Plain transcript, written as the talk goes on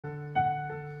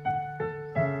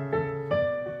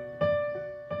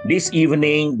This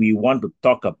evening, we want to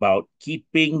talk about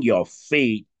keeping your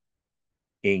faith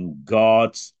in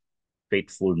God's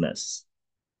faithfulness.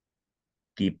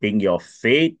 Keeping your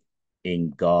faith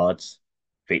in God's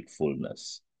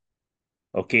faithfulness.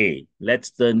 Okay,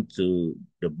 let's turn to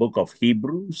the book of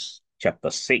Hebrews, chapter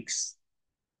 6.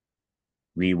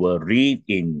 We will read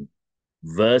in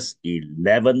verse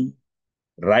 11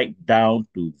 right down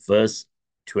to verse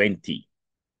 20.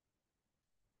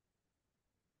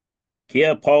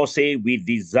 Here Paul says, we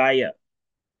desire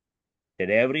that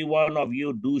every one of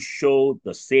you do show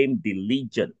the same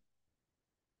diligence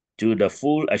to the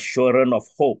full assurance of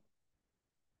hope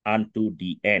unto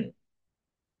the end,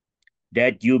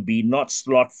 that you be not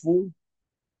slothful,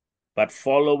 but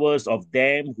followers of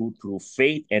them who through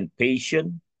faith and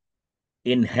patience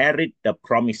inherit the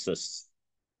promises.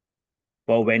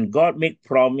 For when God made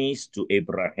promise to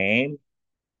Abraham,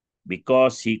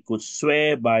 because he could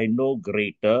swear by no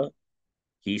greater,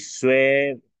 he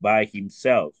swore by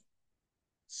himself,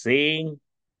 saying,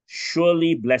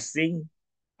 surely blessing,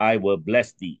 I will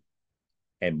bless thee,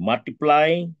 and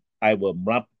multiplying, I will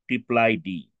multiply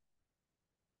thee.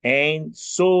 And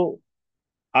so,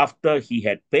 after he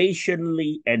had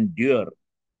patiently endured,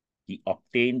 he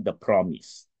obtained the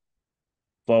promise.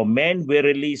 For men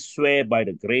verily swear by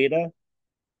the greater,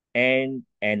 and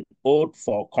an oath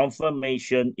for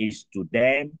confirmation is to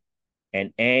them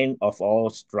an end of all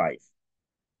strife.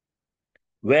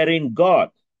 Wherein God,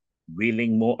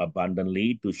 willing more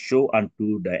abundantly to show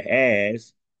unto the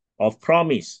heirs of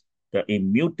promise the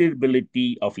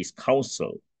immutability of his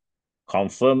counsel,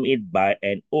 confirm it by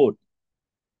an oath,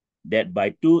 that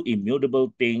by two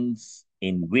immutable things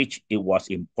in which it was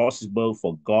impossible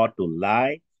for God to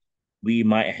lie, we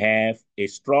might have a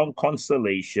strong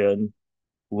consolation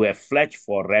who have fled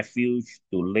for refuge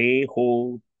to lay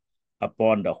hold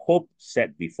upon the hope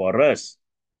set before us,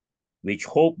 which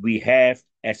hope we have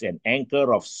as an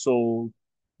anchor of soul,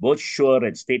 both sure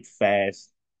and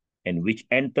steadfast, and which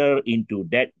enter into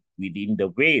that within the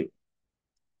veil,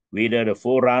 whither the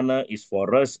forerunner is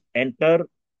for us enter,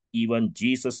 even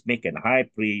Jesus make an high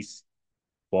priest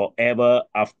forever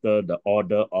after the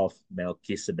order of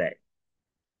Melchizedek.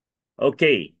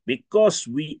 Okay, because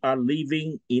we are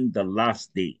living in the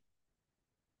last day,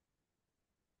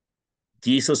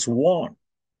 Jesus warned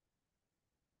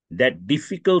that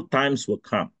difficult times will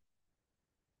come.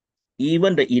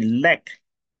 Even the elect,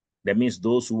 that means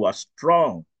those who are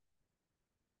strong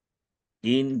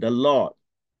in the Lord,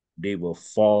 they will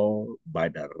fall by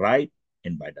the right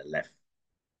and by the left.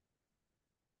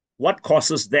 What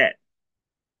causes that?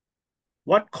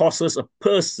 What causes a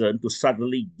person to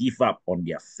suddenly give up on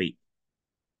their faith?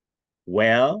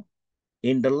 Well,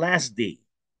 in the last day,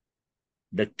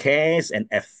 the cares and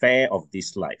affairs of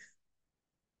this life.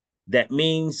 That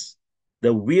means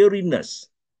the weariness,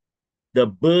 the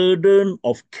burden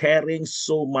of carrying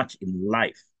so much in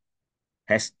life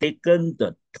has taken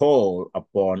the toll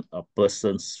upon a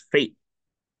person's faith,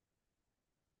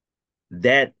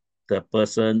 that the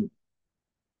person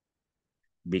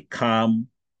become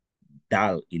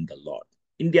dull in the Lord,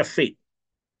 in their faith,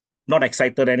 not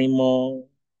excited anymore,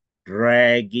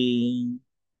 dragging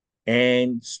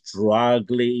and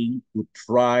struggling to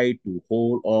try to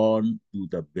hold on to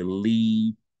the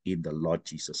belief in the Lord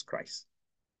Jesus Christ.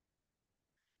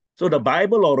 So the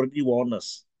Bible already warns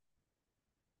us,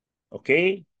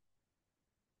 okay?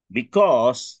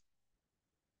 Because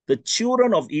the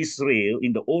children of Israel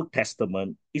in the Old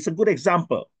Testament is a good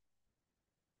example.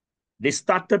 They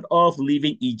started off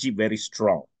leaving Egypt very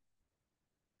strong.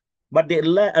 But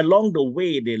along the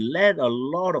way, they learned a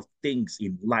lot of things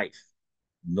in life.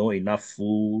 Not enough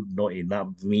food, not enough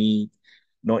meat,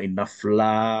 not enough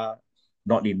flour,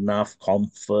 not enough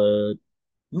comfort,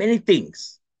 many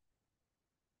things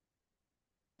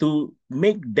to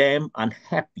make them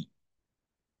unhappy.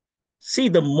 See,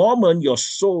 the moment your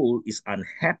soul is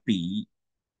unhappy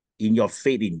in your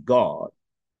faith in God,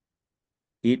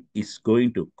 it is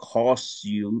going to cause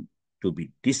you to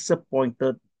be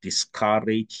disappointed,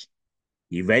 discouraged.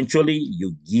 Eventually,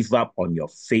 you give up on your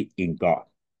faith in God.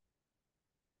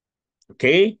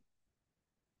 Okay?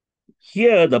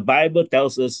 Here, the Bible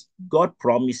tells us God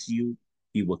promised you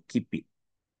he will keep it.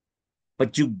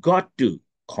 But you got to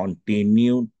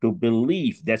continue to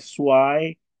believe. That's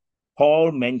why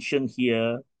Paul mentioned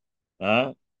here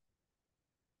that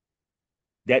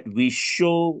we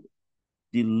show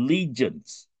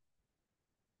diligence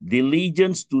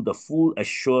to the full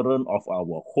assurance of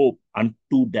our hope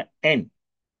unto the end.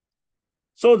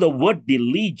 So the word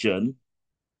diligent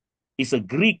is a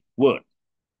Greek word.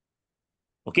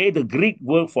 Okay, the Greek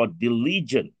word for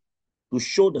diligent, to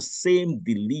show the same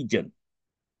diligence.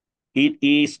 It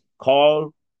is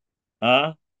called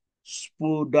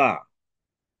spuda,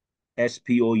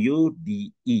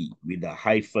 S-P-O-U-D-E with a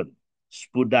hyphen,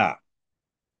 spuda.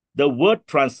 The word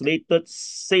translated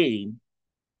same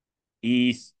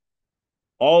is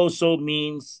also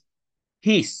means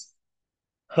his,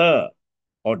 her,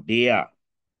 or their.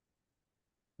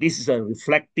 This is a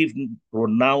reflective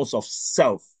pronoun of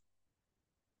self,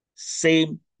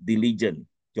 same diligent,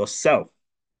 yourself.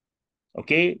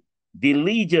 Okay?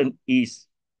 Diligent is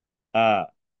uh,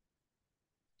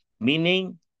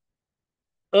 meaning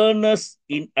earnest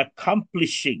in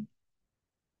accomplishing,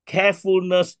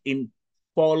 carefulness in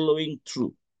following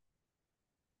through.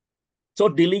 So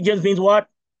diligence means what?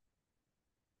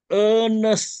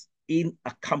 Earnest in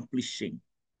accomplishing.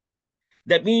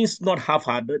 That means not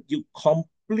half-hearted, you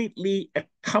completely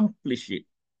accomplish it.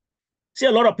 See,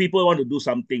 a lot of people want to do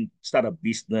something, start a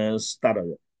business,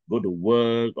 go to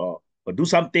work, or do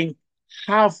something,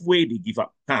 halfway they give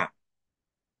up.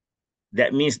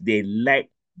 That means they lack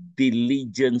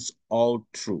diligence all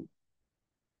through.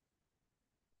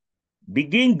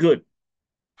 Begin good,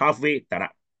 halfway, tada.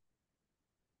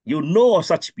 You know of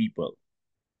such people,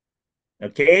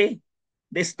 okay?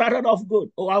 They started off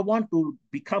good. Oh, I want to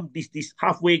become this,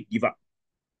 halfway give up.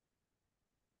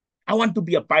 I want to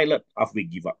be a pilot, halfway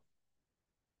give up.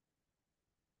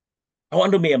 I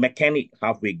want to be a mechanic,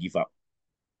 halfway give up.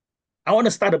 I want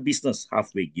to start a business,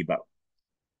 halfway give up.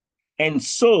 And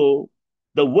so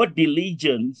the word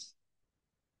diligence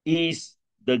is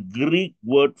the Greek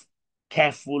word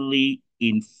carefully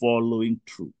in following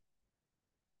through.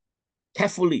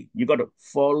 Carefully, you got to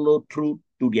follow through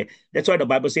to the end. That's why the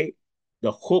Bible says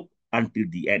the hope until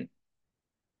the end.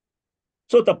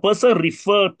 So the person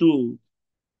referred to,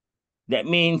 that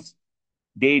means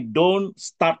they don't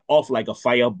start off like a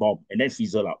fire bomb and then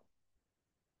fizzle out.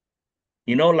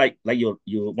 You know, like you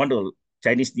want to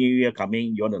Chinese New Year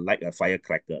coming, you want to light a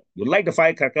firecracker. You light the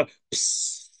firecracker,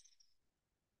 psst,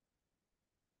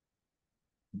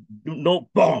 no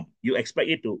bomb. You expect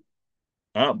it to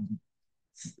uh,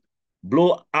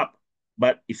 blow up,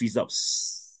 but it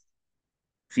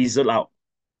fizzle out.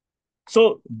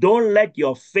 So don't let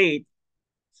your faith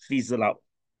fizzle out.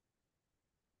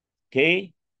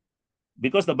 Okay?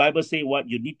 Because the Bible says what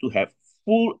you need to have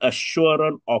full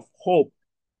assurance of hope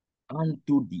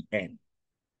unto the end.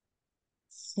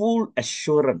 Full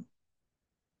assurance.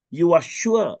 You are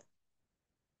sure.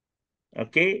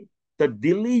 Okay? The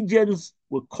diligence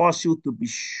will cause you to be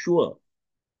sure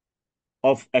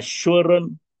of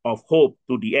assurance of hope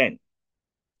to the end.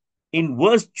 In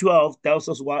verse 12 tells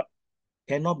us what?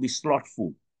 Cannot be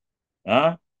slothful.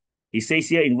 Huh? He says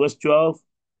here in verse 12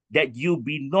 that you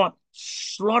be not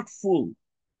slothful.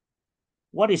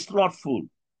 What is slothful?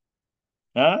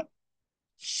 Huh?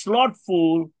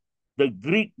 Slothful, the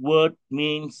Greek word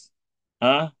means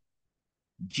ginomai.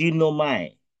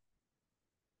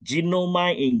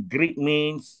 Ginomai in Greek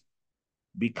means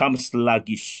become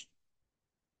sluggish,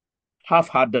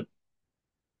 half-hearted,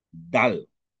 dull.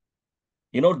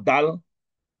 You know, dull,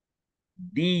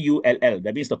 D-U-L-L.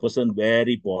 That means the person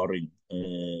very boring,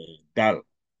 dull,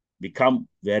 become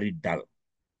very dull.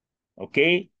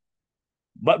 Okay?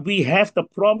 But we have the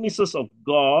promises of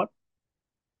God,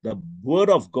 the word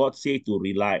of God say to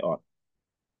rely on.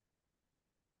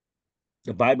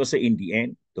 The Bible says in the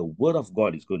end, the word of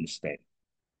God is going to stand.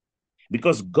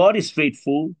 Because God is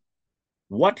faithful,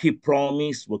 what he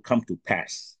promised will come to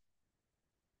pass.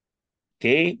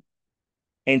 Okay?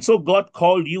 And so God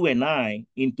called you and I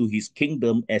into his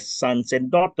kingdom as sons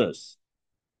and daughters.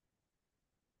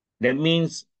 That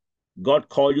means God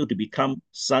called you to become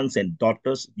sons and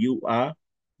daughters. You are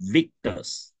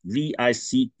victors.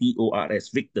 V-I-C-T-O-R-S,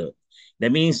 victor.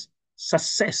 That means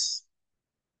success,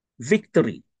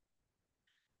 victory.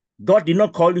 God did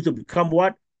not call you to become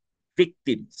what?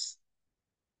 Victims.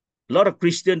 A lot of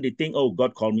Christians, they think, oh,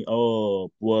 God called me.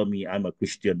 Oh, poor me. I'm a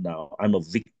Christian now. I'm a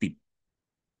victim.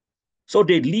 So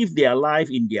they live their life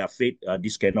in their faith.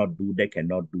 This cannot do, that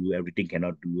cannot do, everything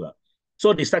cannot do.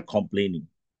 So they start complaining.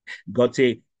 God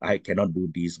say, I cannot do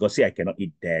this. God say, I cannot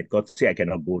eat that. God say, I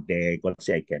cannot go there. God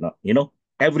say, I cannot,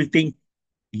 everything.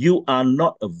 You are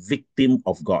not a victim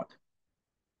of God.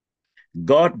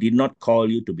 God did not call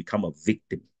you to become a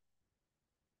victim,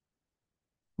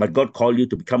 but God called you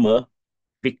to become a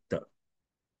victor,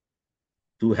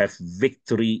 to have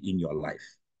victory in your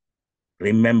life.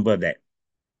 Remember that.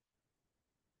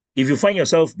 If you find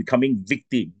yourself becoming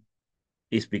victim,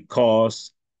 it's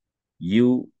because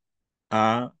you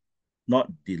are not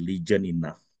diligent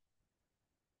enough.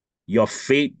 Your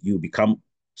faith, you become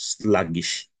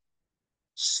sluggish,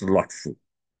 slothful.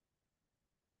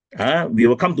 We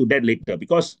will come to that later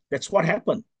because that's what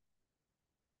happened.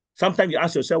 Sometimes you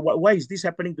ask yourself, why is this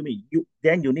happening to me?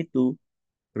 Then you need to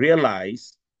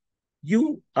realize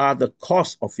you are the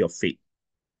cause of your faith.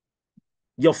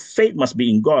 Your faith must be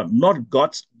in God, not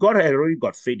God's. God has already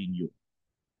got faith in you.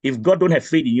 If God don't have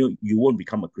faith in you, you won't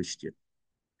become a Christian.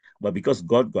 But because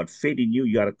God got faith in you,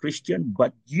 you are a Christian,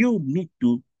 but you need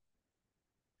to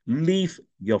live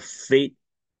your faith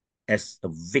as a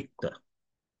victor,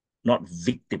 not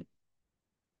victim.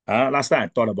 Last time I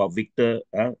thought about victor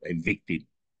and victim.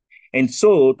 And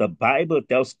so the Bible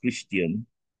tells Christian,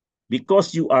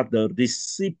 because you are the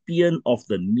recipient of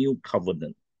the new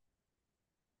covenant,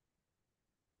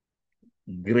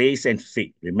 grace and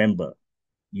faith, remember,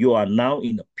 you are now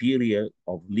in a period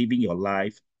of living your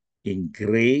life in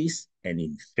grace and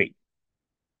in faith.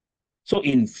 So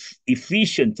in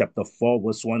Ephesians chapter 4,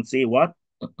 verse 1, say what?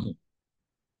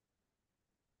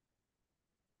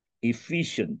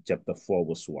 Ephesians chapter 4,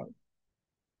 verse 1.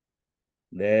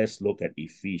 Let's look at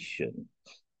Ephesians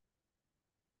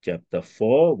chapter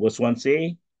 4, verse 1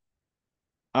 say,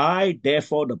 I,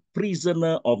 therefore, the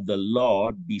prisoner of the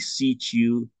Lord, beseech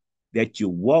you that you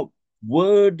walk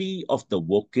worthy of the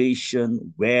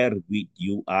vocation wherewith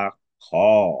you are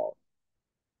called.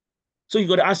 So you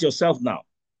got to ask yourself now.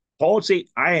 Paul said,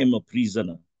 I am a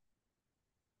prisoner.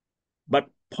 But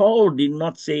Paul did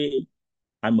not say,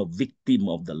 I'm a victim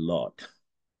of the Lord.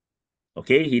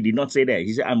 Okay, he did not say that.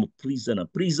 He said, I'm a prisoner.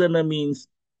 Prisoner means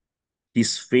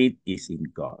his faith is in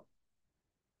God.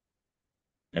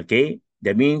 Okay,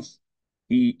 that means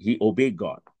he obeyed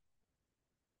God.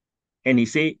 And he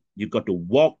said, you got to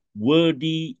walk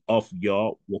worthy of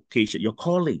your vocation, your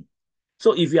calling.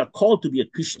 So if you are called to be a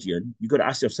Christian, you got to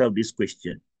ask yourself this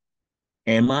question.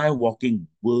 Am I walking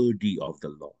worthy of the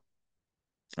Lord?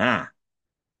 Ah,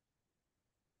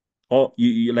 or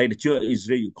you like the children of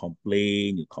Israel, you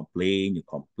complain, you complain, you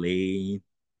complain.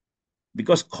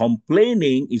 Because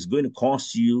complaining is going to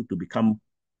cause you to become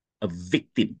a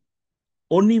victim.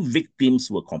 Only victims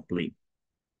will complain.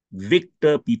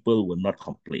 Victor people will not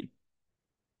complain.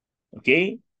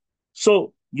 Okay?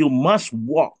 So you must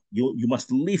walk, you must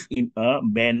live in a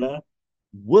manner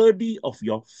worthy of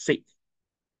your faith.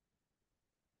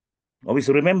 Always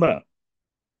remember.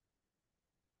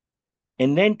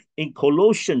 And then in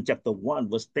Colossians chapter 1,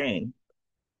 verse 10,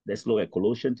 let's look at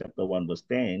Colossians chapter 1, verse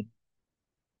 10.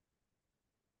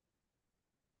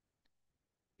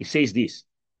 It says this,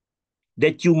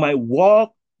 that you might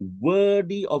walk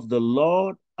worthy of the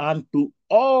Lord unto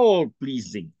all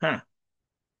pleasing,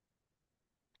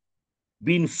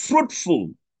 being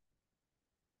fruitful.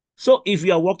 So if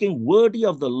you are walking worthy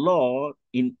of the Lord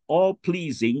in all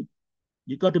pleasing,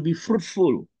 you got to be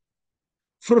fruitful.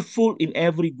 Fruitful in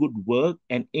every good work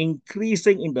and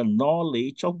increasing in the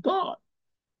knowledge of God.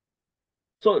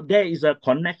 So there is a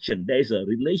connection, there is a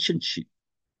relationship.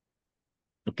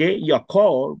 Okay, you are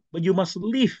called, but you must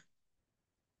live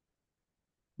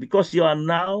because you are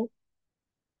now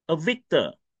a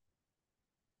victor.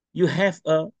 You have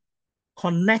a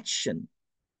connection,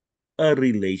 a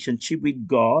relationship with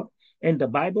God. And the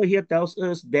Bible here tells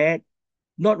us that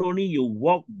not only you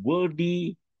walk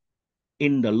worthy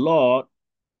in the Lord,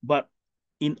 but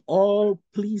in all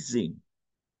pleasing.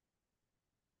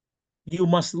 You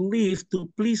must live to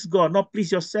please God, not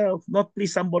please yourself, not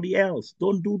please somebody else.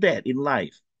 Don't do that in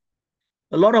life.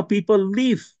 A lot of people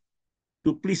live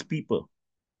to please people.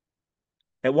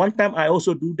 At one time, I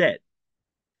also do that.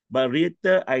 But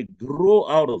later, I grow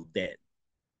out of that.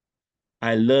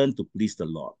 I learn to please the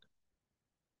Lord.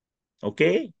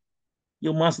 Okay?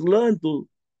 You must learn to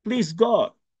please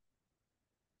God.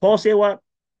 Paul said what?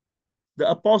 The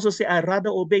apostle said, I rather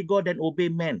obey God than obey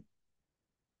men.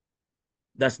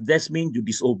 Does that mean you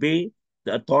disobey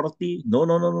the authority? No,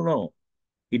 no, no, no, no.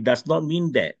 It does not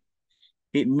mean that.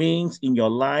 It means in your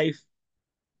life,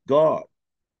 God,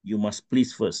 you must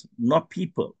please first, not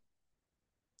people.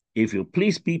 If you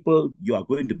please people, you are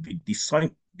going to be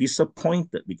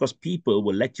disappointed because people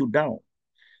will let you down.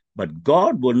 But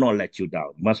God will not let you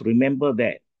down. You must remember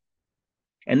that.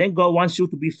 And then God wants you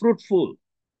to be fruitful.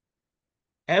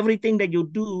 Everything that you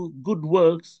do, good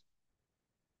works,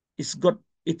 it's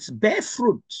bear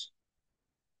fruits.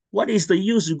 What is the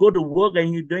use? You go to work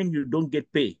and you don't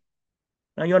get paid.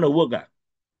 Now you want to work.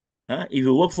 If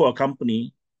you work for a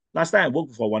company, last time I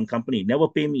worked for one company, never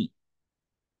pay me.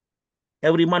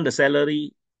 Every month the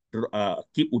salary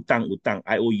keep utang,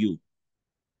 IOU.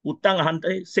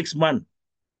 Utang 6 months.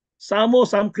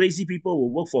 Some crazy people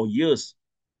will work for years,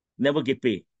 never get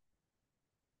paid.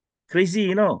 Crazy,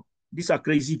 you know. These are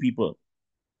crazy people.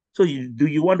 So do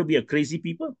you want to be a crazy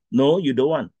people? No, you don't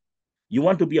want. You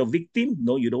want to be a victim?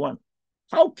 No, you don't want.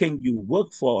 How can you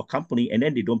work for a company and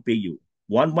then they don't pay you?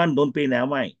 1 month don't pay, never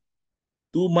mind.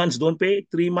 2 months don't pay,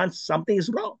 3 months, something is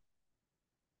wrong.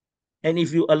 And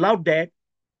if you allow that,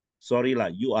 sorry lah,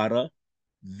 you are a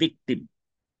victim.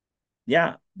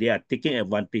 Yeah, they are taking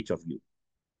advantage of you.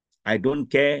 I don't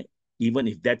care even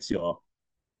if that's your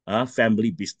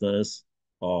family business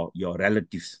or your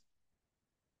relatives.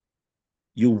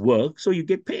 You work, so you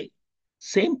get paid.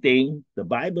 Same thing, the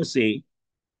Bible say,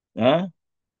 uh,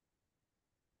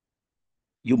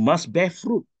 you must bear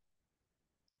fruit.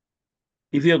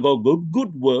 If you got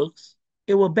good works,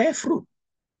 it will bear fruit.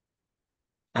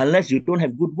 Unless you don't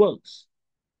have good works.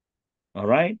 All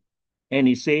right? And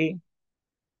he say,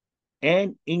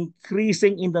 and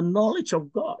increasing in the knowledge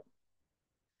of God.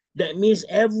 That means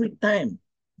every time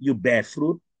you bear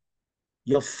fruit,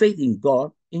 your faith in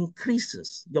God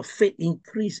increases. Your faith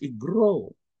increase, it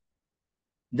grows.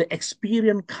 The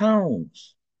experience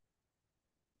counts.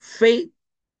 Faith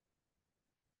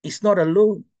is not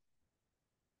alone.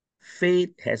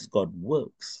 Faith has got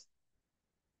works.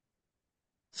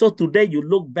 So today you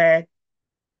look back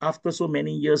after so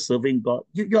many years serving God,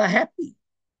 you are happy.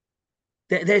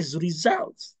 There's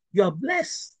results. You are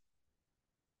blessed.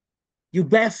 You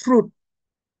bear fruit.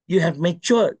 You have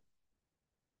matured.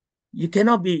 You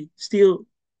cannot be still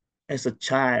as a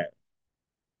child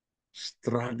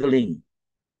struggling.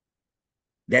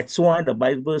 That's why the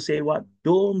Bible say what?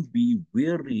 Don't be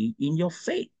weary in your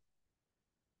faith.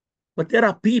 But there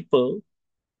are people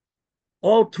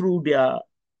all through their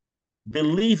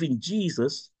belief in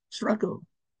Jesus struggle.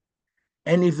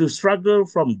 And if you struggle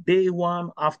from day one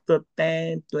after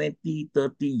 10, 20,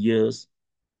 30 years,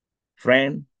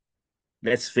 friend,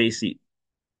 let's face it,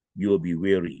 you will be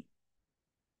weary.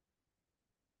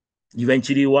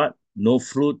 Eventually what? No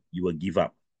fruit, you will give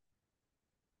up.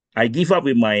 I give up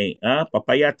with my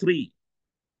papaya tree.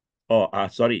 Or,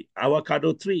 sorry,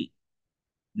 avocado tree.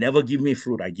 Never give me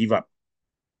fruit, I give up.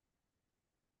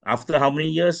 After how many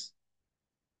years?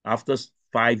 After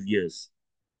 5 years,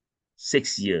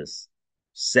 6 years,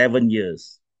 7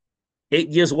 years, 8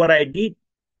 years, what I did,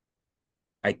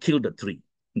 I killed the tree.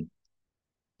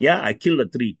 Yeah, I killed the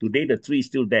tree. Today, the tree is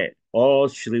still there, all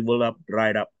shriveled up,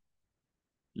 dried up.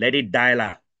 Let it die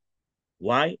lah.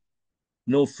 Why?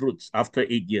 No fruits after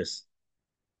 8 years.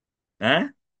 Huh?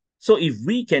 So if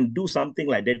we can do something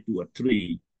like that to a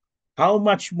tree, how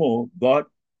much more God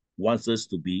wants us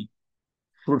to be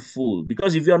fruitful?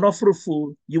 Because if you're not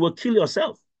fruitful, you will kill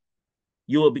yourself.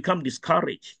 You will become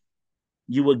discouraged.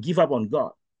 You will give up on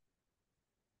God.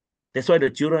 That's why the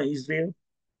children of Israel,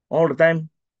 all the time,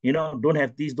 don't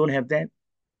have this, don't have that.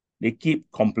 They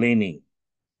keep complaining.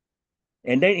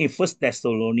 And then in First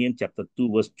Thessalonians chapter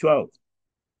 2, verse 12,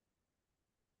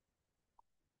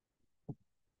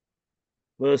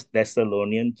 First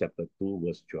Thessalonians chapter 2,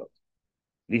 verse 12.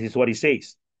 This is what he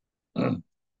says.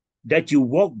 That you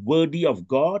walk worthy of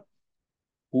God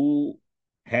who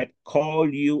had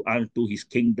called you unto his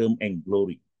kingdom and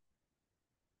glory.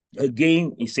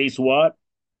 Again, he says what?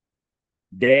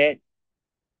 That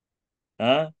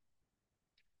to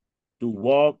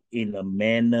walk in a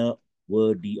manner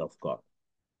worthy of God.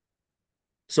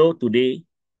 So today,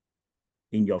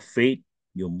 in your faith,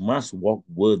 you must walk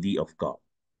worthy of God.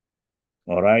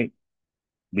 All right?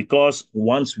 Because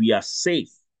once we are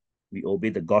saved, we obey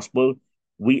the gospel,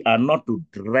 we are not to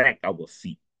drag our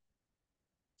feet,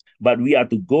 but we are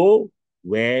to go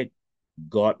where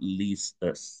God leads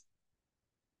us.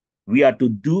 We are to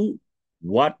do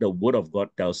what the word of God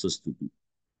tells us to do.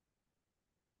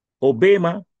 Obey,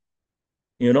 ma.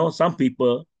 Some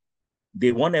people,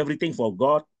 they want everything for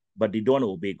God, but they don't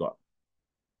obey God.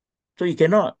 So you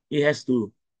cannot. It has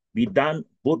to be done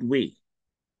both ways.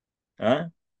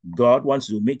 God wants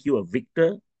to make you a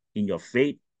victor in your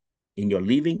faith, in your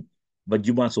living, but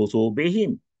you must also obey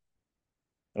him.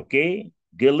 Okay?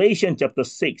 Galatians chapter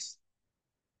 6,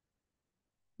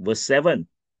 verse 7.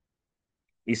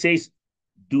 It says,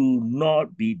 do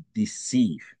not be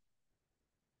deceived.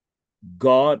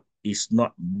 God is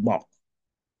not mocked.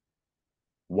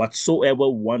 Whatsoever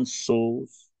one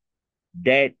sows,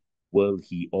 that will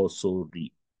he also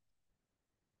reap.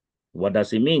 What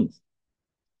does it mean?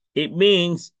 It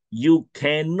means you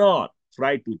cannot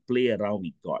try to play around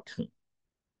with God.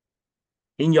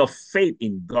 In your faith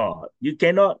in God, you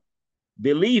cannot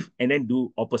believe and then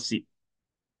do opposite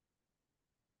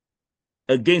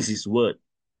against his word.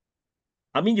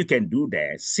 I mean, you can do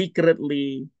that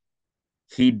secretly,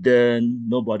 hidden,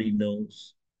 nobody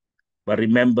knows. But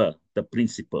remember the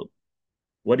principle.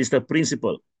 What is the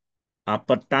principle?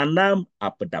 Apa tanam,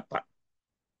 apa dapat.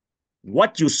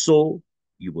 What you sow,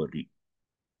 you will reap.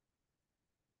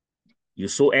 You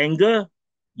sow anger,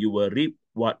 you will reap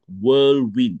what?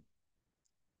 Whirlwind.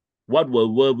 What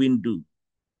will whirlwind do?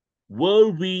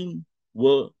 Whirlwind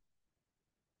will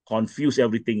confuse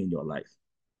everything in your life.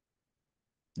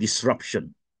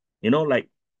 Disruption. Like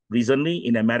recently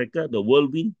in America, the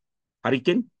whirlwind,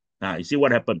 hurricane. You see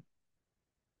what happened?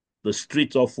 The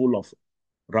streets are full of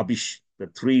rubbish. The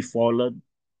tree fallen,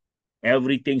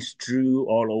 everything strewn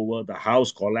all over, the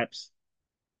house collapsed.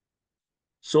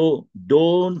 So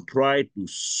don't try to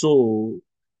sow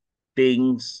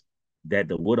things that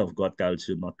the word of God tells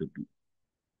you not to do.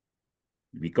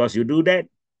 Because you do that,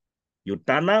 you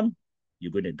tanam,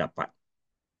 you're going to dapat.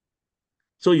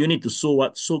 So you need to sow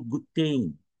what? Sow good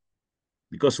thing.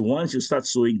 Because once you start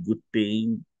sowing good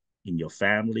thing in your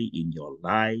family, in your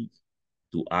life,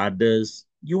 to others,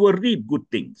 you will reap good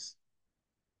things.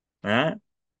 Huh?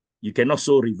 You cannot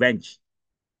sow revenge.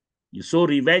 You sow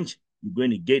revenge, you're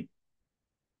going to get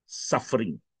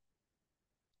suffering.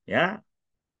 Yeah.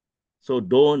 So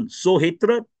don't sow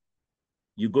hatred,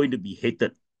 you're going to be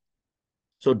hated.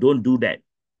 So don't do that.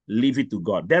 Leave it to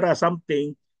God. There are some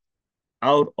things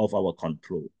out of our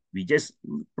control. We just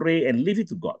pray and leave it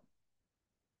to God.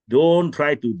 Don't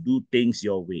try to do things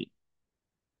your way.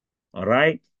 All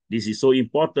right? This is so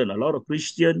important. A lot of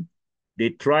Christians, they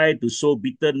try to sow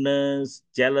bitterness,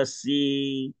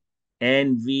 jealousy,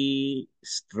 envy,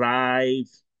 strife,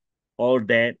 all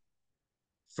that.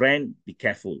 Friend, be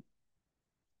careful.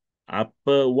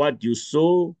 After what you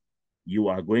sow, you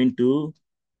are going to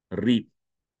reap.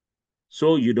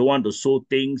 So you don't want to sow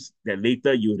things that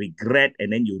later you regret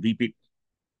and then you reap it.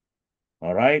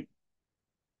 All right?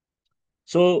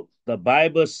 So the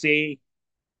Bible say,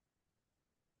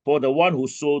 for the one who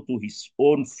sow to his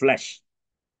own flesh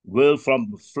will from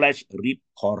the flesh reap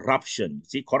corruption.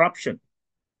 See, corruption.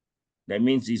 That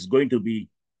means it's going to be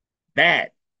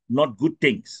bad, not good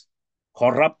things.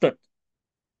 Corrupted.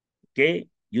 Okay?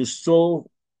 You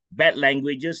sow bad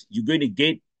languages, you're going to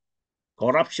get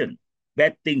corruption,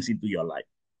 bad things into your life.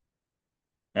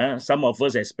 Some of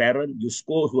us as parents, you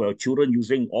scold our children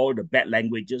using all the bad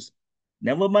languages.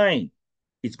 Never mind.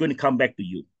 It's going to come back to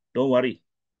you. Don't worry.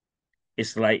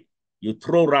 It's like you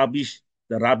throw rubbish,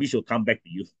 the rubbish will come back to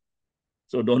you.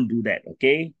 So don't do that,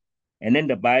 okay? And then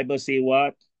the Bible say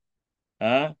what?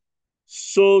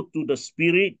 Sow to the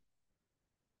Spirit,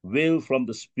 will from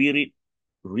the Spirit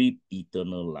reap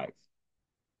eternal life.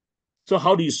 So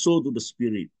how do you sow to the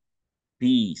Spirit?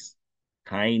 Peace,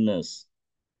 kindness,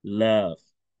 love,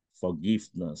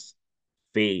 forgiveness,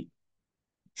 faith,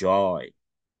 joy,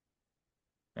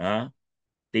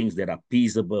 things that are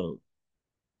peaceable.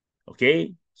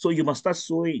 Okay? So you must start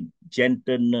sowing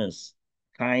gentleness,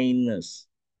 kindness,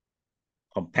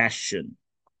 compassion,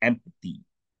 empathy.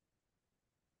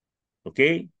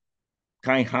 Okay?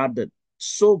 Kind-hearted.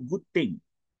 So good thing,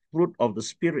 fruit of the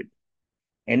Spirit.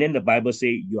 And then the Bible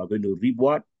says you are going to reap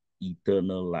what?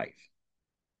 Eternal life.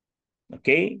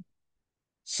 Okay?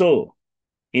 So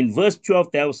in verse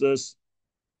 12 tells us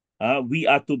we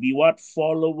are to be what?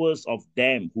 Followers of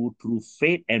them who through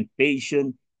faith and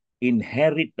patience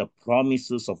inherit the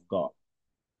promises of God.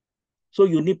 So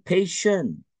you need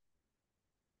patience.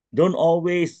 Don't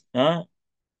always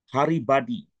hurry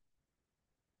body.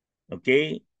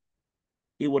 Okay?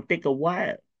 It will take a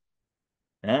while.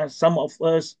 Some of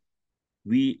us,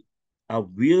 we are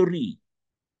weary,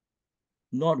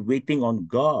 not waiting on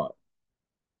God.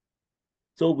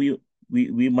 So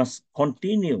we must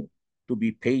continue to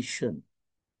be patient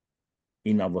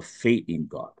in our faith in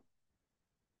God.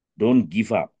 Don't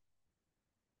give up.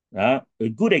 A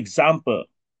good example,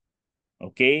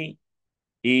 okay,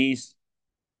 is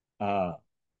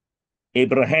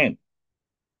Abraham.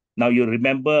 Now you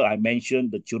remember I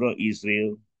mentioned the children of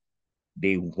Israel,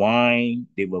 they whined,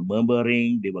 they were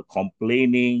murmuring, they were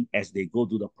complaining as they go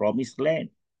to the promised land.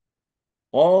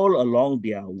 All along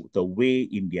the way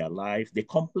in their life, they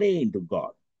complain to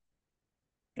God.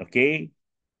 Okay?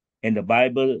 And the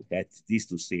Bible has this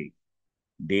to say,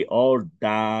 they all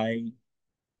die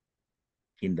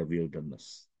in the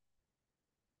wilderness.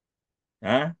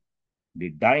 Huh? They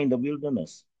die in the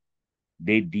wilderness.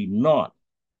 They did not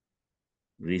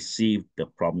receive the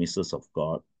promises of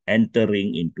God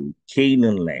entering into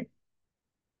Canaan land.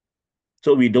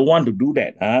 So we don't want to do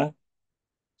that.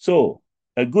 So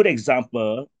a good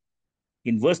example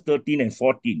in verse 13 and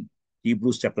 14,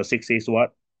 Hebrews chapter 6 says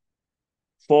what?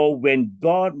 For when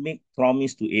God made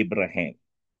promise to Abraham,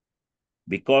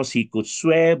 because he could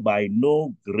swear by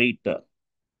no greater,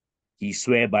 he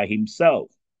swore by himself.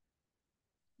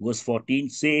 Verse 14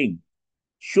 saying,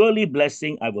 surely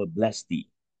blessing I will bless thee,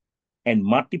 and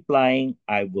multiplying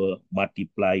I will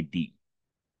multiply thee.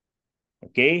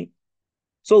 Okay?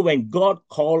 So when God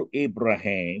called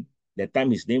Abraham, that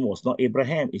time his name was not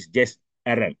Abraham, it's just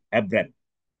Abram.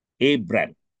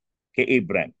 Okay,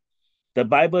 Abraham. The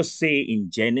Bible say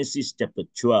in Genesis chapter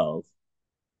 12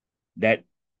 that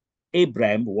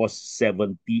Abraham was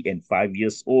 75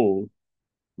 years old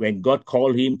when God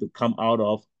called him to come out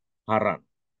of Haran.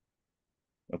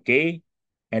 Okay?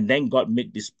 And then God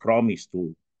made this promise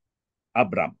to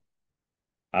Abram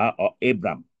or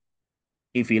Abram.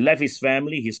 If he left his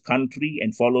family, his country,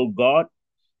 and followed God,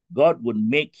 God would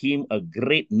make him a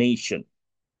great nation.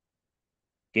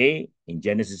 Okay? In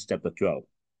Genesis chapter 12.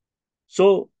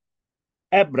 So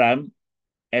Abram,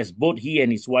 as both he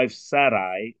and his wife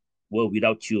Sarai were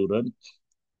without children,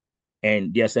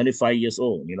 and they are 75 years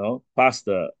old, past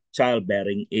the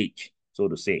childbearing age, so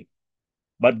to say.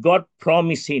 But God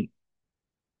promised him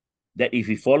that if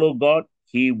he followed God,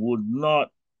 he would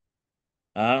not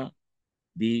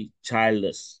be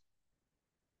childless.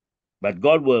 But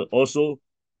God will also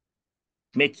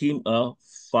make him a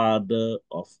father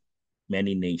of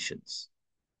many nations.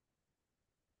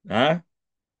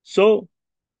 So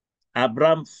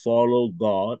Abraham followed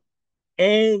God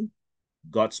and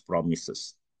God's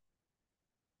promises.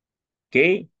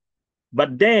 Okay?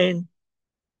 But then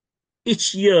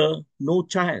each year, no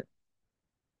child.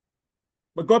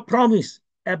 But God promised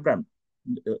Abraham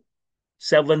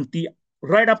 70,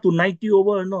 right up to 90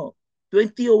 over, no,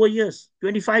 20 over years,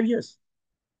 25 years.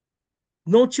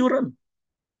 No children.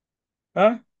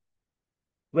 Huh?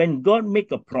 When God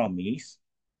make a promise,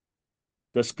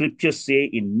 the scriptures say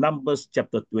in Numbers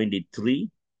chapter 23,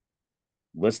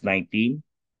 verse 19,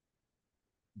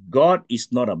 God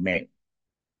is not a man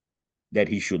that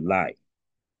he should lie,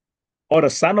 or a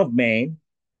son of man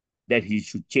that he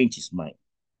should change his mind.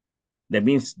 That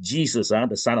means Jesus,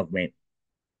 the son of man.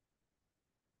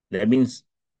 That means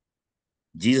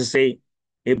Jesus say,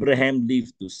 Abraham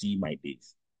lived to see my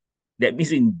days. That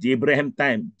means in Abraham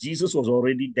time, Jesus was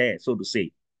already there, so to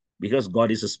say, because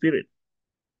God is a spirit.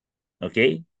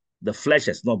 Okay? The flesh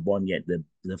has not born yet.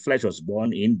 The flesh was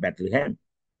born in Bethlehem.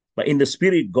 But in the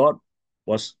spirit, God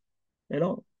was,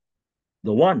 the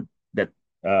one that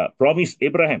promised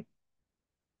Abraham.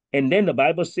 And then the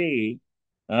Bible say,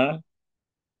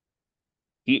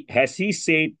 he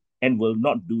said and will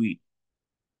not do it?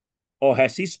 Or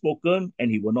has he spoken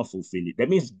and he will not fulfill it? That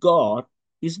means God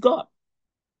is God.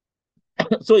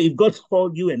 So if God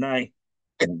called you and I,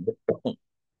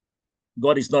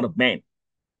 God is not a man,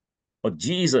 or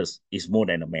Jesus is more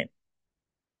than a man.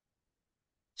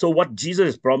 So what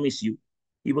Jesus promised you,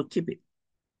 he will keep it.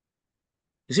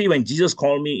 You see, when Jesus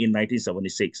called me in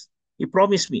 1976, he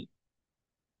promised me,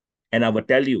 and I will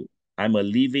tell you, I'm a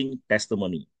living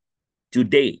testimony.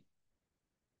 Today,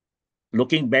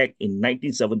 looking back in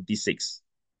 1976,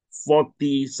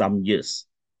 40 some years,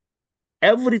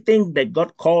 everything that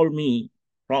God called me,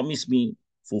 promised me,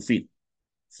 fulfill.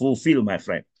 Fulfill, my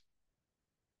friend.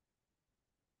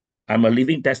 I'm a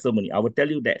living testimony. I will tell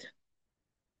you that.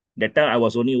 That time I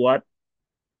was only what?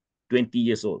 20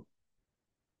 years old.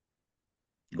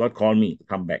 God called me to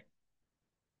come back.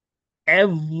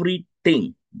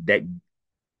 Everything that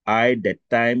I that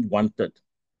time wanted,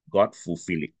 God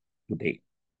fulfilled it today.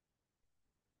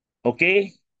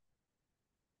 Okay?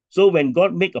 So when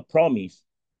God make a promise,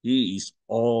 he is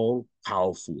all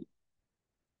powerful.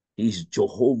 He's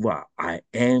Jehovah. I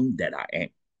am that I am.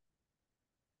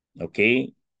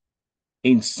 Okay?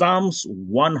 In Psalms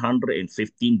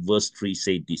 115 verse 3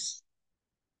 say this,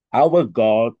 our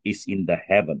God is in the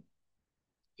heaven.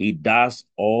 He does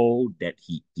all that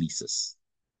he pleases.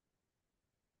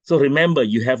 So remember,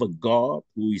 you have a God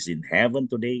who is in heaven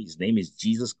today. His name is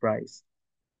Jesus Christ.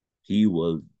 He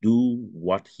will do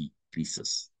what he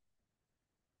pleases.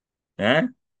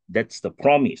 That's the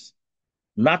promise.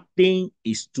 Nothing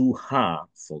is too hard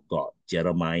for God.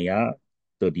 Jeremiah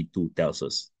 32 tells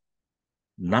us.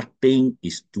 Nothing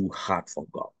is too hard for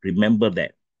God. Remember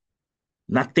that.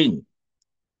 Nothing.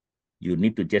 You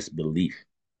need to just believe.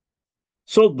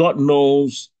 So God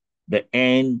knows the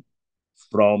end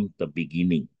from the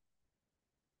beginning.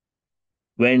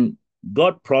 When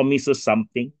God promises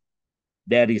something,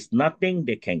 there is nothing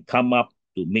that can come up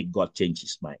to make God change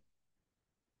his mind.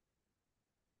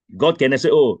 God cannot say,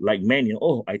 oh, like man,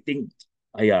 I think,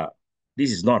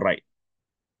 this is not right.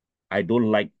 I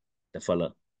don't like the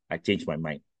fella. I change my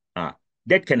mind.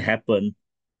 That can happen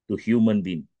to human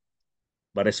being.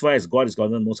 But as far as God is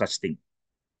concerned, no such thing.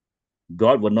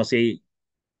 God will not say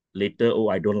later, oh,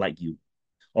 I don't like you.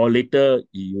 Or later,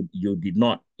 you did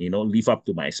not, live up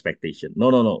to my expectation. No,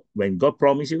 no, no. When God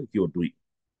promises you, he will do it.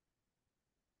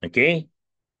 Okay?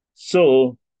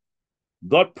 So,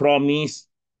 God promised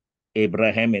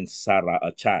Abraham and Sarah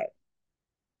a child,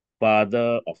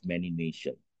 father of many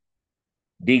nations.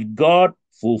 Did God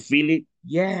fulfill it?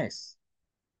 Yes.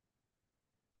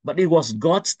 But it was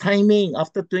God's timing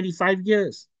after 25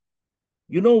 years.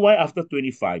 You know why after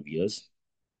 25 years?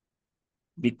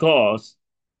 Because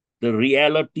the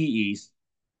reality is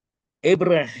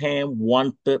Abraham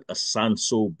wanted a son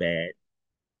so bad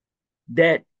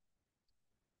that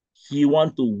he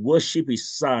wanted to worship his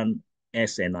son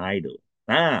as an idol.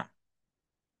 Ah,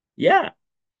 yeah.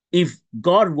 If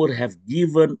God would have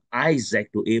given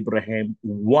Isaac to Abraham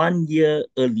 1 year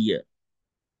earlier,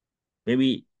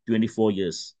 maybe 24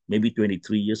 years, maybe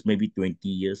 23 years, maybe 20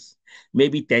 years,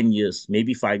 maybe 10 years,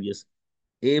 maybe 5 years,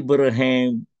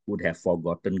 Abraham would have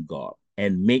forgotten God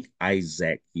and make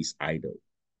Isaac his idol.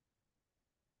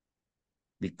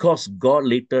 Because God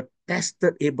later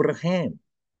tested Abraham.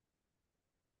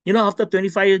 You know, after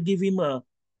 25 years, give him a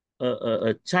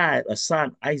child, a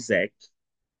son, Isaac.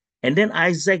 And then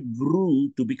Isaac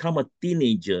grew to become a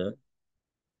teenager,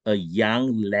 a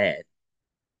young lad.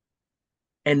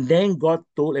 And then God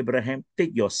told Abraham,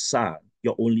 take your son,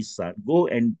 your only son, go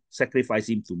and sacrifice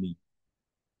him to me.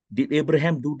 Did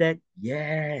Abraham do that?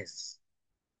 Yes.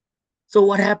 So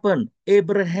what happened?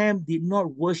 Abraham did not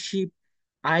worship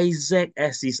Isaac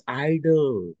as his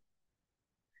idol.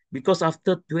 Because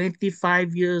after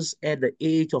 25 years at the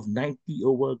age of 90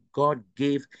 over, God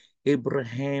gave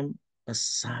Abraham a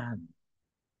son.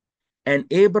 And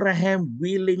Abraham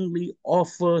willingly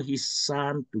offered his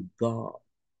son to God.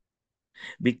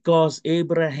 Because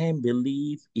Abraham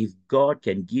believed if God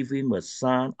can give him a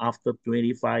son after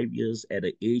 25 years at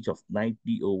the age of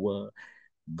 90 over,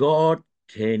 God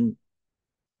can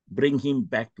bring him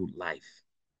back to life.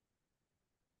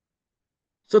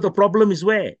 So the problem is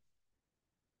where?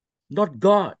 Not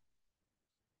God,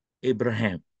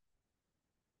 Abraham.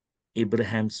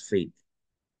 Abraham's faith.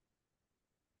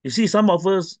 You see, some of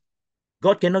us,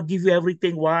 God cannot give you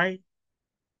everything. Why?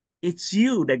 It's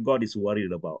you that God is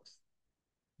worried about.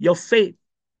 Your faith.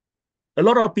 A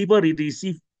lot of people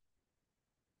receive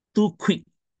too quick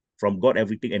from God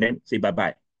everything and then say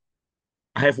bye-bye.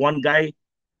 I have one guy,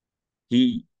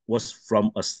 he was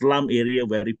from a slum area,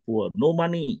 very poor, no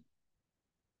money.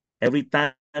 Every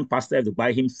time pastor have to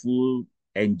buy him food,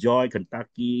 enjoy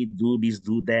Kentucky, do this,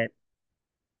 do that,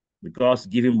 because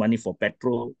give him money for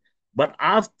petrol. But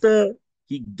after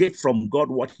he get from God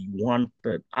what he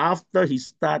wanted, after he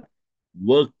start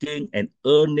working and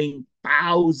earning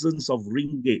thousands of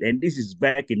ringgit, and this is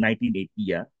back in 1980,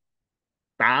 yeah,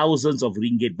 thousands of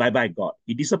ringgit, bye-bye God.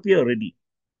 He disappeared already.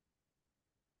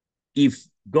 If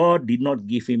God did not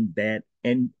give him that,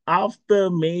 and after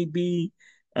maybe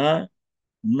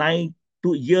nine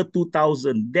to year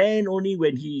 2000, then only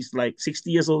when he is like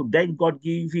 60 years old, then God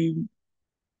gave him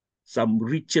some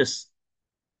riches.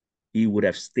 He would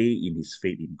have stayed in his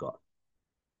faith in God.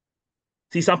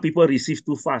 See, some people receive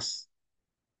too fast.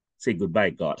 Say goodbye,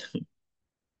 God.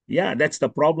 Yeah, that's the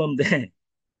problem there.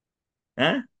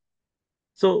 Huh?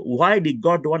 So why did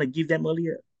God want to give them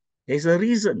earlier? There's a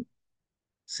reason.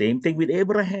 Same thing with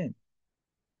Abraham.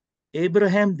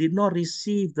 Abraham did not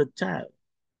receive the child.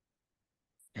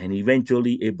 And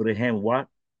eventually Abraham what?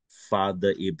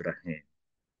 Father Abraham.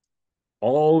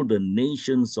 All the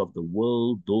nations of the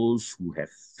world, those who have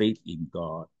faith in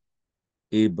God,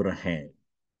 Abraham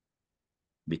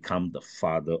become the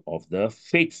father of the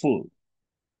faithful.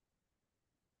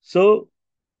 So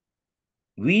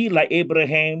we, like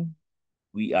Abraham,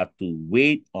 we are to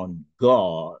wait on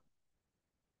God,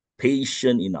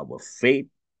 patient in our faith,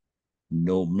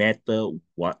 no matter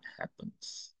what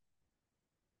happens.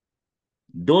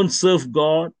 Don't serve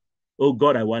God. Oh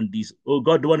God, I want this. Oh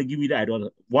God, don't want to give me that. I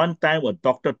don't. One time a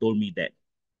doctor told me that.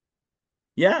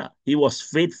 Yeah, he was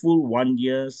faithful 1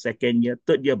 year, second year,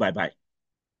 third year, bye-bye.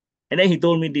 And then he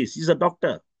told me this. He's a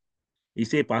doctor. He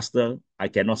said, Pastor, I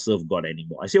cannot serve God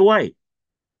anymore. I said, why?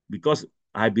 Because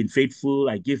I've been faithful.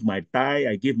 I give my tithe.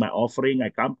 I give my offering. I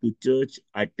come to church.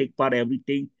 I take part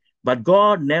everything. But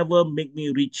God never make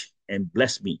me rich and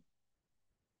bless me.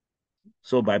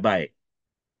 So bye-bye.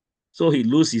 So he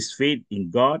lose his faith in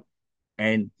God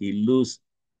and he lose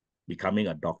becoming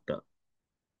a doctor.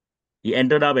 He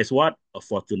ended up as what? A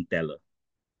fortune teller.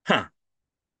 Huh.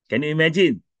 Can you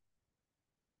imagine?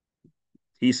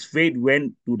 His faith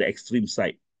went to the extreme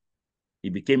side. He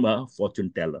became a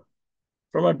fortune teller.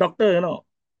 From a doctor,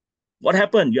 What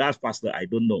happened? You ask Pastor, I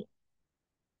don't know.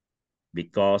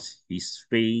 Because his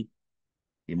faith,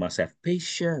 he must have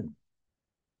patience.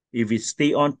 If he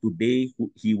stay on today,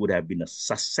 he would have been a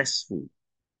successful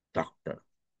doctor.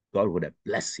 God would have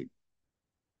blessed him.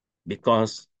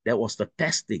 Because that was the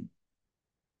testing.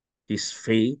 His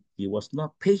faith, he was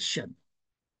not patient.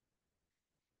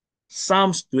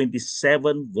 Psalms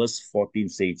 27 verse 14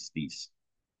 says this.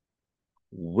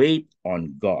 Wait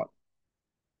on God.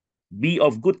 Be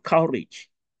of good courage.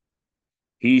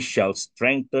 He shall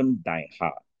strengthen thy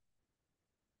heart.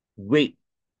 Wait,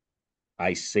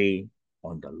 I say,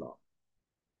 on the Lord.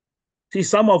 See,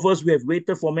 some of us, we have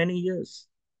waited for many years.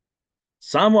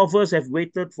 Some of us have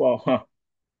waited for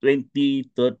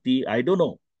 20, 30, I don't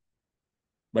know.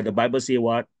 But the Bible says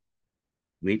what?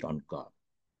 Wait on God.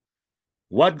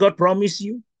 What God promised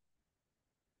you,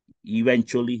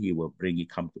 eventually he will bring it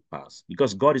come to pass.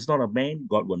 Because God is not a man,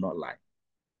 God will not lie.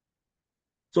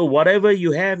 So whatever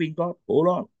you have in God, hold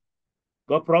on.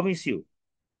 God promised you.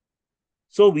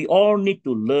 So we all need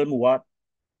to learn what?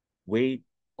 Wait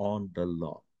on the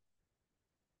Lord.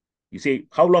 You say,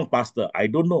 how long, Pastor? I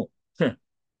don't know.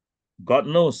 God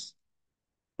knows.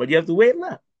 But you have to wait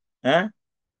lah. Huh?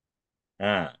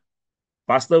 Ah.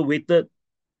 Pastor waited.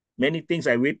 Many things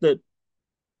I waited.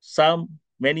 Some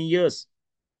many years.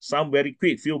 Some very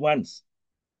quick, few months.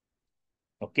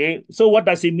 Okay. So what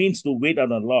does it mean to wait on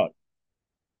the Lord?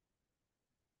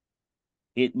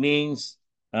 It means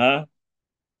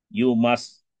you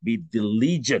must be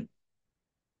diligent,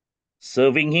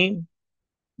 serving him,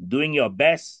 doing your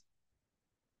best.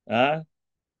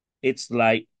 It's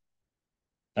like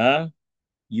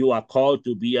you are called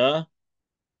to be a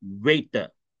waiter.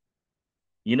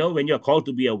 You know, when you're called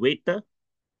to be a waiter,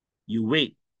 you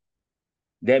wait.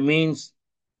 That means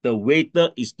the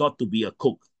waiter is not to be a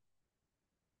cook.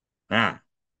 The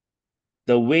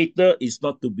waiter is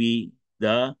not to be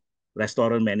the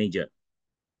restaurant manager,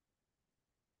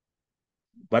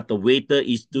 but the waiter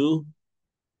is to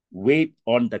wait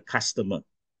on the customer.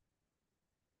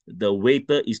 The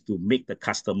waiter is to make the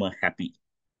customer happy.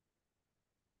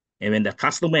 And when the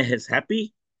customer is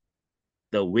happy,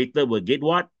 the waiter will get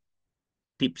what?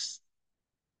 Tips.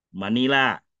 Money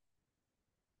lah.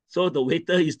 So the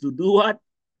waiter is to do what?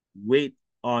 Wait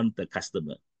on the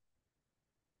customer.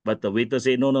 But the waiter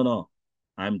say, no, no, no.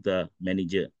 I'm the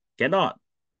manager. Cannot.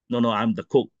 No, no, I'm the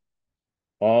cook.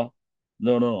 Or,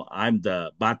 no, no, I'm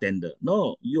the bartender.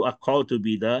 No, you are called to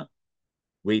be the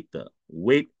waiter.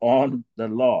 Wait on the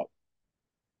Lord.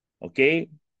 Okay?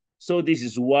 So this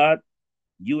is what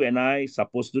you and I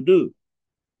supposed to do.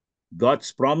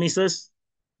 God's promises,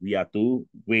 we are to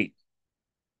wait.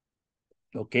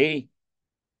 Okay?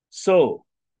 So,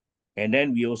 and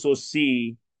then we also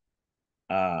see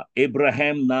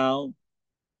Abraham now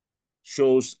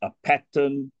shows a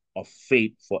pattern of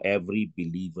faith for every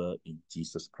believer in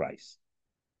Jesus Christ.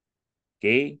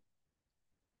 Okay?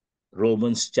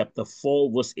 Romans chapter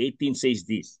 4, verse 18 says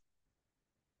this.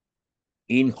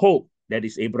 In hope, that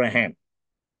is Abraham,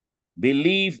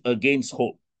 believe against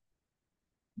hope,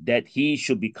 that he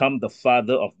should become the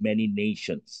father of many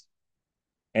nations,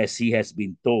 as he has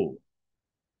been told,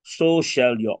 so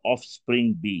shall your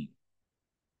offspring be.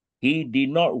 He did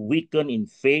not weaken in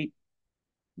faith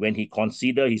when he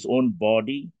considered his own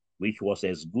body, which was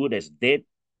as good as dead,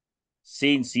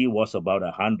 since he was about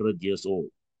 100 years old,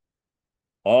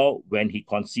 or when he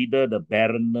considered the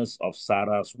barrenness of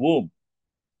Sarah's womb.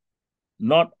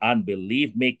 Not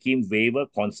unbelief make him waver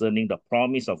concerning the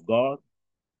promise of God,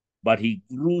 but he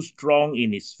grew strong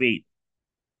in his faith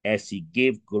as he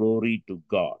gave glory to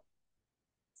God,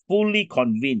 fully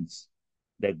convinced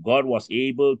that God was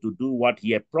able to do what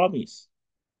he had promised.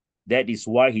 That is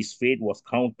why his faith was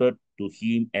counted to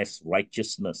him as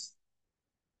righteousness.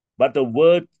 But the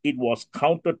word it was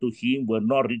counted to him were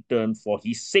not written for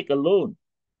his sake alone,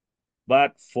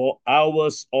 but for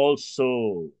ours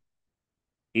also.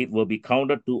 It will be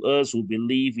counted to us who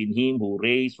believe in him who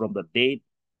raised from the dead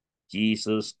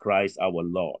Jesus Christ our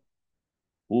Lord,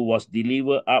 who was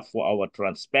delivered up for our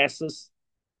trespasses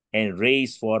and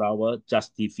raised for our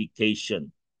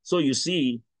justification. So you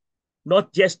see,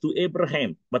 not just to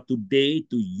Abraham, but today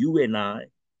to you and I,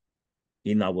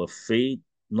 in our faith,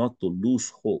 not to lose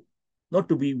hope, not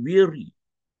to be weary.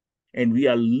 And we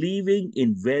are living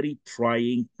in very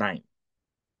trying time.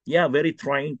 Yeah, very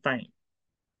trying time.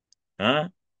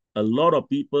 A lot of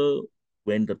people,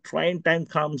 when the trying time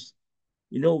comes,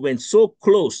 when so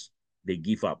close, they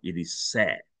give up. It is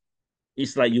sad.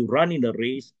 It's like you run in a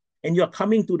race and you're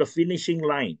coming to the finishing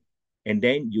line and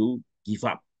then you give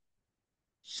up.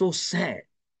 So sad.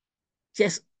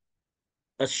 Just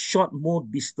a short more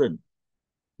distance.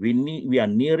 We are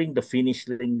nearing the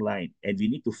finishing line and we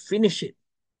need to finish it.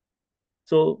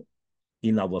 So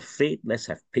in our faith, let's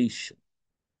have patience.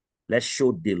 Let's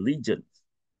show diligence.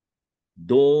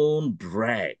 Don't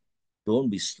drag. Don't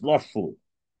be slothful.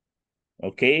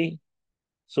 Okay?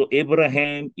 So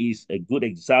Abraham is a good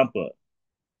example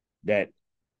that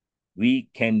we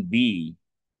can be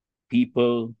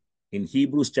people in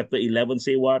Hebrews chapter 11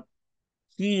 say what?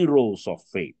 Heroes of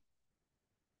faith.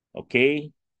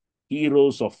 Okay?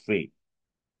 heroes of faith.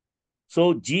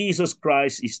 So Jesus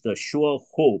Christ is the sure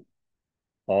hope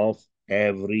of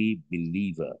every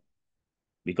believer.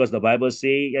 Because the Bible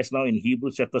says, as now in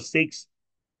Hebrews chapter 6,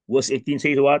 verse 18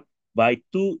 says what? By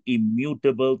two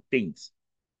immutable things.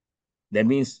 That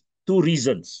means two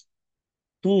reasons,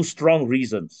 two strong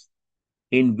reasons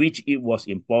in which it was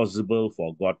impossible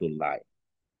for God to lie.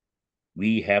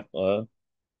 We have a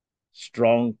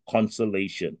strong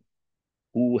consolation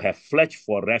who have fled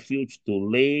for refuge to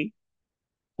lay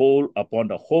hold upon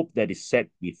the hope that is set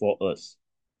before us,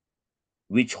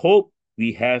 which hope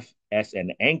we have as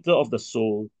an anchor of the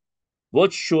soul,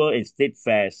 both sure and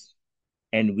steadfast,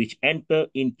 and which enter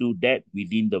into that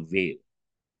within the veil.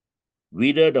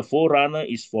 Whither the forerunner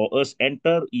is for us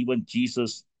enter, even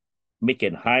Jesus, make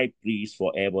an high priest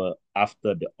forever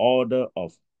after the order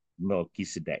of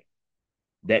Melchizedek.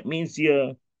 That means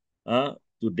here,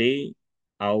 today,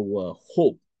 our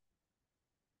hope,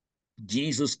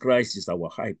 Jesus Christ is our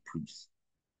high priest.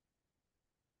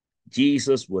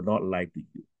 Jesus will not lie to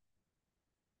you.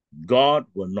 God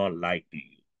will not lie to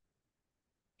you.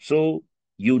 So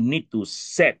you need to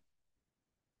set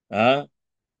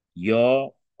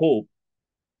your hope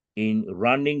in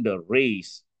running the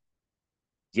race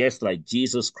just like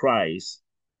Jesus Christ.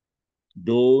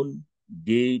 Don't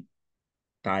get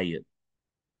tired.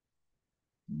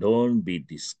 Don't be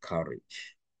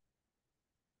discouraged.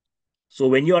 So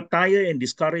when you are tired and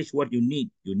discouraged, what you need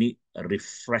a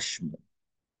refreshment.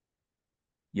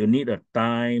 You need a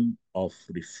time of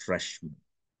refreshment,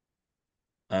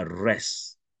 a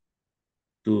rest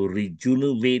to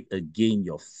rejuvenate again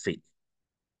your faith.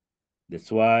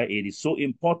 That's why it is so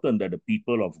important that the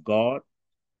people of God,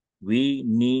 we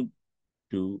need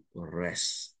to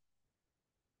rest.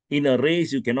 In a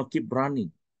race, you cannot keep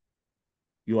running.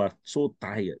 You are so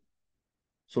tired.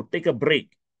 So take a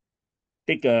break,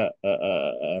 take a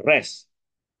rest,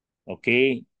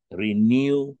 okay?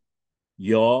 Renew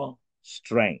your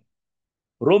strength.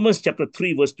 Romans chapter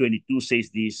 3, verse 22 says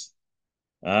this,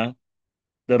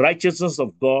 the righteousness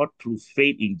of God through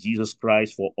faith in Jesus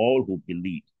Christ for all who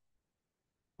believe.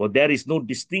 For there is no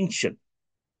distinction,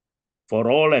 for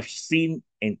all have sinned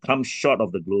and come short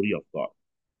of the glory of God.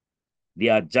 They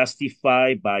are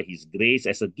justified by his grace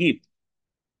as a gift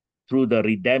through the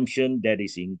redemption that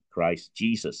is in Christ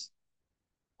Jesus,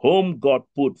 whom God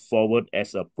put forward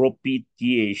as a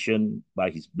propitiation by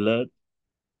his blood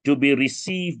to be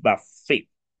received by faith.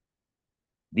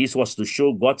 This was to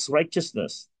show God's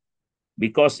righteousness,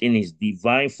 because in his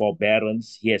divine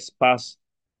forbearance he has passed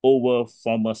over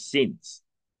former sins.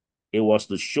 It was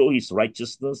to show his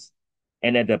righteousness,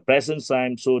 and at the present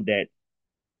time, so that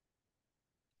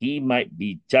he might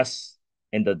be just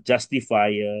and the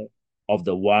justifier of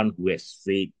the one who has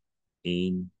faith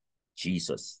in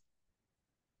Jesus.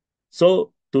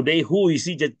 So today, who is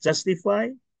he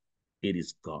justified? It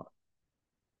is God.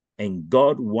 And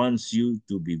God wants you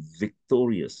to be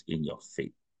victorious in your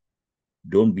faith.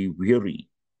 Don't be weary.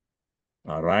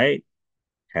 All right?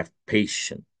 Have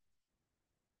patience.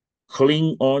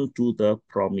 Cling on to the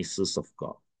promises of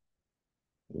God.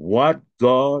 What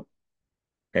God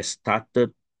has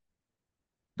started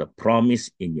the promise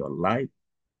in your life,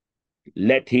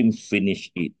 let him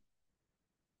finish it.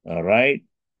 All right?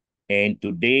 And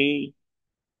today,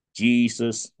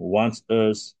 Jesus wants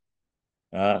us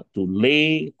to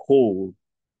lay hold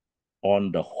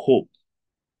on the hope.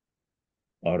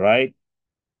 All right?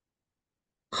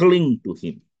 Cling to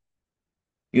him.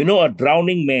 You know, a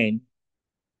drowning man,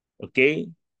 okay,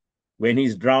 when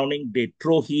he's drowning, they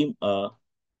throw him a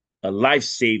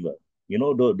lifesaver. You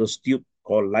know, those tube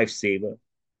called lifesaver.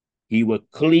 He will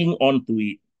cling onto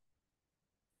it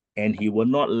and he will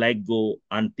not let go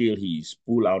until he is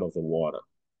pulled out of the water.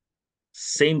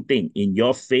 Same thing in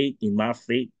your faith, in my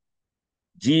faith.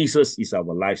 Jesus is our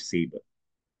lifesaver.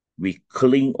 We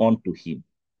cling on to him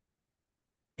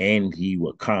and he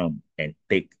will come and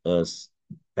take us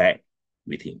back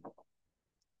with him.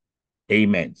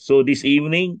 Amen. So this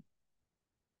evening,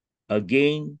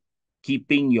 again,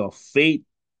 keeping your faith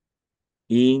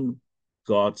in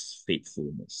God's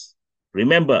faithfulness.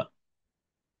 Remember,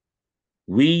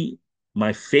 we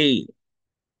might fail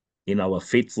in our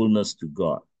faithfulness to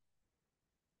God,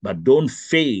 but don't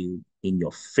fail in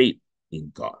your faith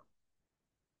in God.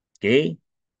 Okay?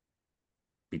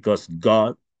 Because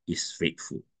God is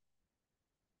faithful.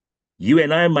 You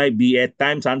and I might be at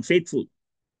times unfaithful,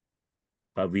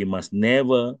 but we must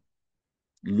never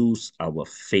lose our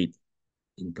faith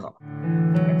in God.